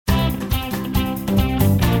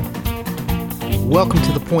welcome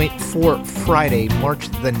to The Point for Friday, March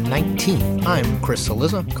the 19th. I'm Chris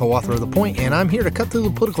Cillizza, co-author of The Point, and I'm here to cut through the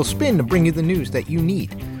political spin to bring you the news that you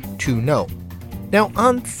need to know. Now,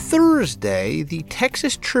 on Thursday, the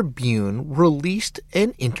Texas Tribune released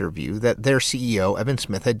an interview that their CEO, Evan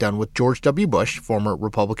Smith, had done with George W. Bush, former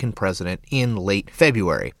Republican president, in late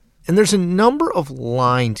February. And there's a number of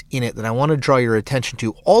lines in it that I want to draw your attention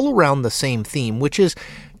to all around the same theme, which is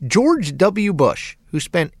George W. Bush, who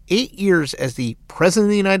spent 8 years as the president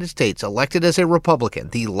of the United States, elected as a Republican,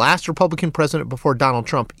 the last Republican president before Donald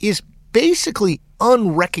Trump, is basically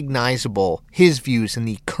unrecognizable, his views in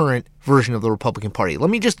the current version of the Republican Party.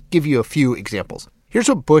 Let me just give you a few examples. Here's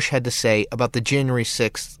what Bush had to say about the January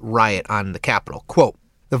 6th riot on the Capitol. Quote,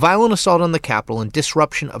 "The violent assault on the Capitol and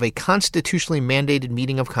disruption of a constitutionally mandated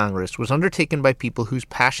meeting of Congress was undertaken by people whose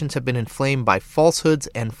passions have been inflamed by falsehoods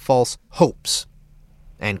and false hopes."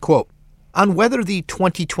 End quote. On whether the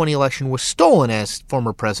 2020 election was stolen, as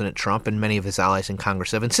former President Trump and many of his allies in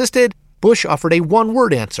Congress have insisted, Bush offered a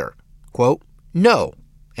one-word answer, quote, "No,"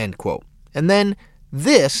 end quote. And then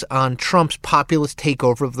this on Trump's populist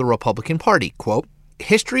takeover of the Republican Party, quote,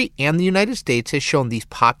 "History and the United States has shown these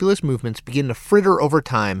populist movements begin to fritter over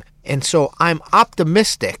time, and so I'm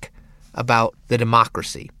optimistic about the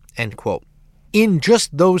democracy," end quote. In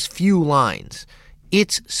just those few lines,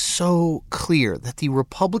 it's so clear that the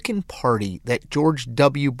Republican Party that George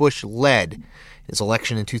W. Bush led, his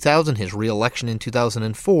election in 2000, his re-election in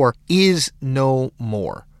 2004, is no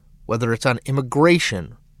more. Whether it's on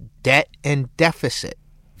immigration, debt and deficit,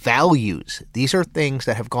 values, these are things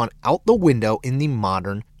that have gone out the window in the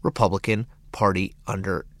modern Republican Party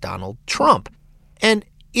under Donald Trump. And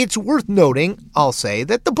it's worth noting, I'll say,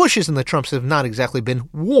 that the Bushes and the Trumps have not exactly been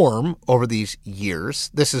warm over these years.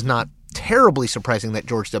 This is not terribly surprising that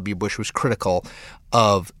George W. Bush was critical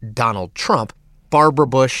of Donald Trump. Barbara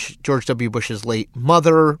Bush, George W. Bush's late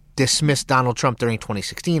mother, dismissed Donald Trump during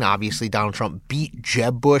 2016. Obviously, Donald Trump beat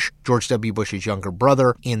Jeb Bush, George W. Bush's younger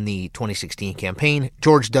brother, in the 2016 campaign.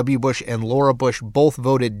 George W. Bush and Laura Bush both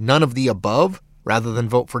voted none of the above rather than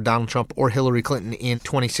vote for Donald Trump or Hillary Clinton in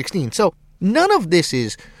 2016. So none of this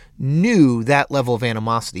is new, that level of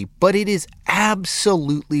animosity, but it is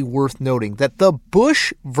absolutely worth noting that the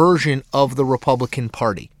Bush version of the Republican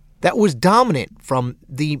Party that was dominant from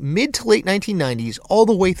the mid to late 1990s all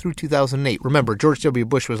the way through 2008. Remember, George W.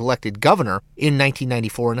 Bush was elected governor in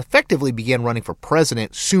 1994 and effectively began running for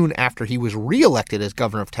president soon after he was reelected as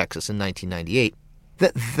governor of Texas in 1998.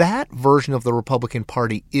 That version of the Republican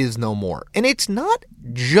Party is no more. And it's not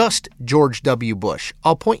just George W. Bush.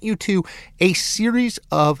 I'll point you to a series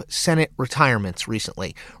of Senate retirements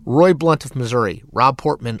recently. Roy Blunt of Missouri, Rob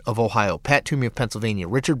Portman of Ohio, Pat Toomey of Pennsylvania,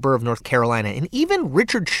 Richard Burr of North Carolina, and even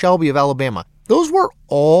Richard Shelby of Alabama. Those were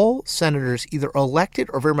all senators either elected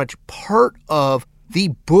or very much part of the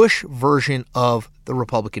Bush version of the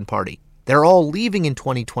Republican Party. They're all leaving in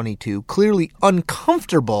 2022, clearly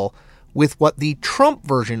uncomfortable with what the Trump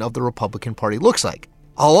version of the Republican Party looks like.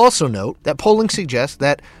 I'll also note that polling suggests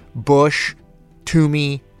that Bush,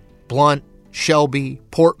 Toomey, Blunt, Shelby,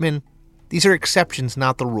 Portman, these are exceptions,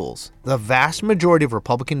 not the rules. The vast majority of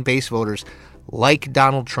Republican base voters like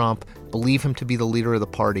Donald Trump, believe him to be the leader of the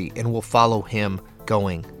party, and will follow him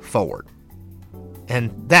going forward.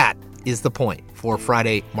 And that is The Point for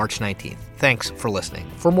Friday, March 19th. Thanks for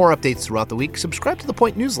listening. For more updates throughout the week, subscribe to The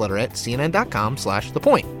Point newsletter at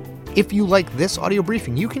cnn.com/thepoint. If you like this audio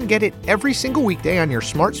briefing, you can get it every single weekday on your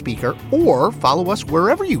smart speaker or follow us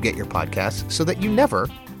wherever you get your podcasts so that you never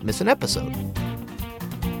miss an episode.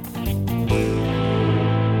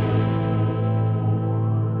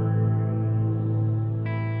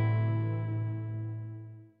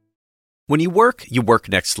 When you work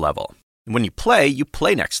next level. And when you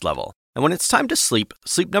play next level. And when it's time to sleep,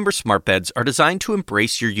 Sleep Number smart beds are designed to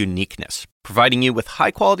embrace your uniqueness, providing you with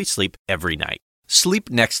high-quality sleep every night. Sleep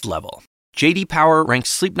next level. J.D. Power ranks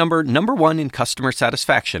Sleep Number #1 in customer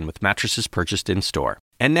satisfaction with mattresses purchased in-store.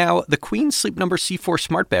 And now, the Queen Sleep Number C4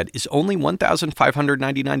 smart bed is only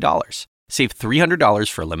 $1,599. Save $300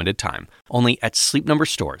 for a limited time, only at Sleep Number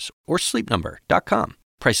stores or sleepnumber.com.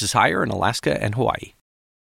 Prices higher in Alaska and Hawaii.